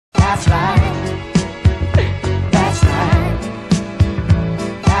That's right. That's right.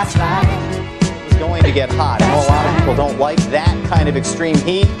 That's right. It's going to get hot. I know a lot of people don't like that kind of extreme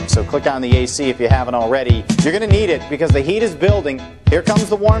heat, so click on the AC if you haven't already. You're going to need it because the heat is building. Here comes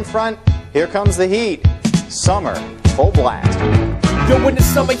the warm front. Here comes the heat. Summer, full blast. Yo, when the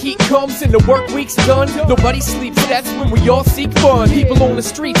summer heat comes and the work week's done, nobody sleeps, that's when we all seek fun. People on the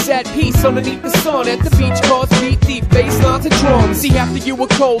streets at peace underneath the sun. At the beach, cars beat deep, bass lines and drums. See, after you were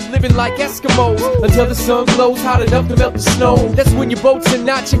cold, living like Eskimos, until the sun glows hot enough to melt the snow. That's when your boats and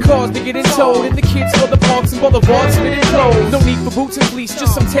not your cars be getting towed, and the kids for the parks and boulevards spinning clothes. No need for boots and fleece,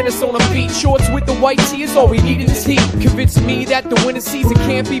 just some tennis on our feet. Shorts with the white tee is all we need in this heat. Convincing me that the winter season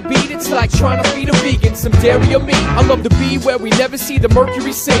can't be beat. It's like trying to feed a vegan some dairy or meat. I love to be where we never see the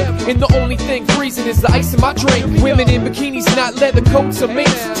mercury sink, and the only thing freezing is the ice in my drink. Women in bikinis, not leather coats or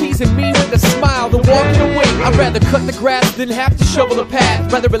minks, teasing me with a smile, the walking away. I'd rather cut the grass than have to shovel the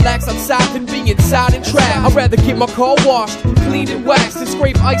path. Rather relax outside than be inside and trapped. I'd rather get my car washed, cleaned and waxed, and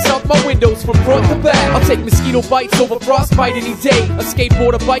scrape ice off my windows from front to back. I'll take mosquito bites over frostbite any day. A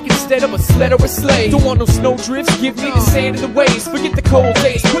skateboard, a bike instead of a sled or a sleigh. Don't want no snow drifts, give me the sand of the waves. Forget the cold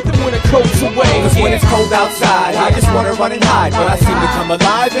days, put the winter coats away. Cause when it's cold outside, I just wanna run and hide, but I seem to come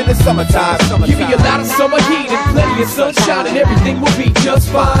alive in the summertime. Give me a lot of summer heat and plenty of sunshine, and everything will be just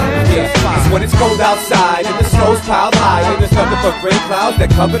fine. Yeah, cause when it's cold outside and the snow's piled high, and there's nothing but gray clouds that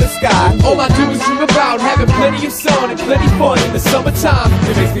cover the sky. All I do is dream about having plenty of sun and plenty fun in the summertime.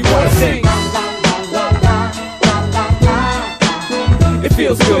 It makes me wanna sing. It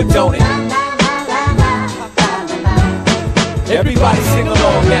feels good, don't it? Everybody sing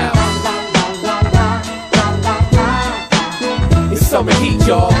along now. It's summer heat,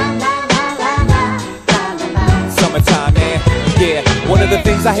 y'all. Summertime, man. Yeah, one of the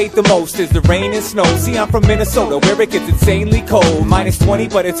things I hate the most is the rain and snow. See, I'm from Minnesota, where it gets insanely cold. Minus 20,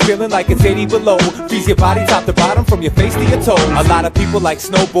 but it's feeling like it's 80 below. Freeze your body top to bottom, from your face to your toes. A lot of people like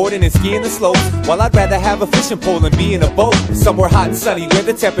snowboarding and skiing the slopes, while I'd rather have a fishing pole and be in a boat somewhere hot and sunny, where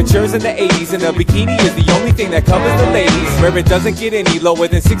the temperature's in the 80s, and a bikini is the only thing that covers the ladies. Where it doesn't get any lower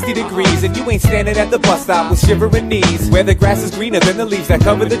than 60 degrees, and you ain't standing at the bus stop with shivering knees. Where the grass is greener than the leaves that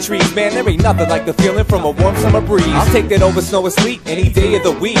cover the trees. Man, there ain't nothing like the feeling from a warm summer breeze. I'll take that over snow or sleet any day of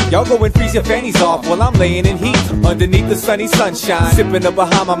the week. Y'all go and freeze your fannies off while I'm laying in heat underneath the sunny sunshine, sipping a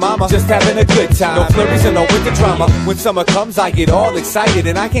Bahama Mama, just having a good time. No flurries and no winter drama. When summer comes, I get all excited,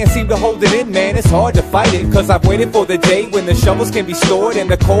 and I can't seem to hold it in, man. It's hard to fight it, cause I've waited for the day when the shovels can be stored, and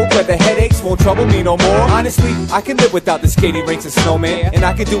the cold weather headaches won't trouble me no more. Honestly, I can live without the skating rinks and snowman, and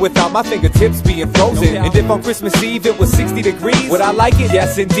I can do without my fingertips being frozen. And if on Christmas Eve it was 60 degrees, would I like it?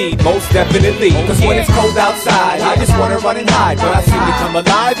 Yes, indeed, most definitely. Cause when it's cold outside, I just wanna run and hide, but I seem to come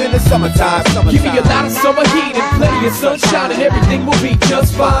alive in the summertime. Give me a lot of summer heat and plenty of sunshine, and everything will be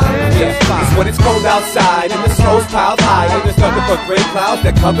just fine. Yeah, cause when it's cold outside and the snow's piled high, and there's nothing but gray clouds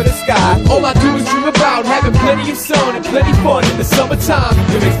that cover the sky. All I do is dream about having plenty of sun and plenty fun in the summertime.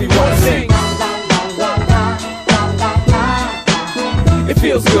 It makes me wanna sing. It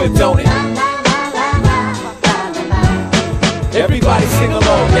feels good, don't it? Everybody sing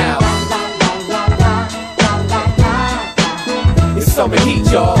along now. It's summer heat,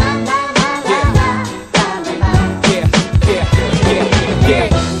 y'all.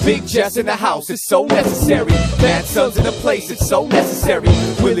 Big Jess in the house, it's so necessary. Bad sons in the place, it's so necessary.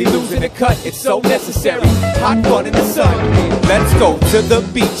 Willie losing the cut, it's so necessary. Hot fun in the sun. Let's go to the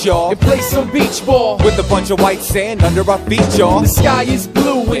beach, y'all, and play some beach ball with a bunch of white sand under our feet, y'all. The sky is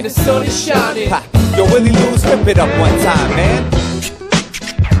blue and the sun is shining. Ha. Yo, Willie Lou's, rip it up one time, man.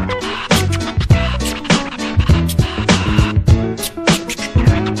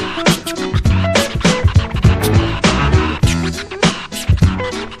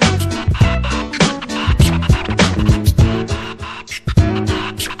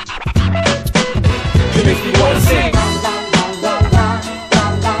 It makes me wanna sing.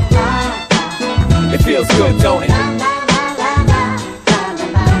 It feels good, don't it?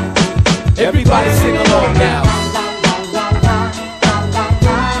 Everybody sing along now.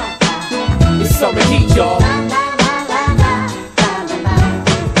 It's summer heat, y'all.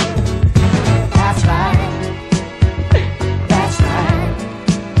 That's right. That's right.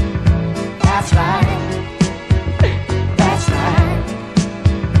 That's right. That's right.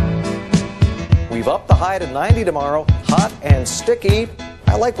 We've upped the high to 90 tomorrow. Hot and sticky.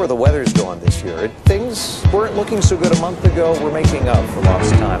 I like where the weather's going this year. Things weren't looking so good a month ago. We're making up for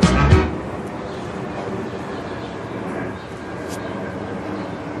lost time.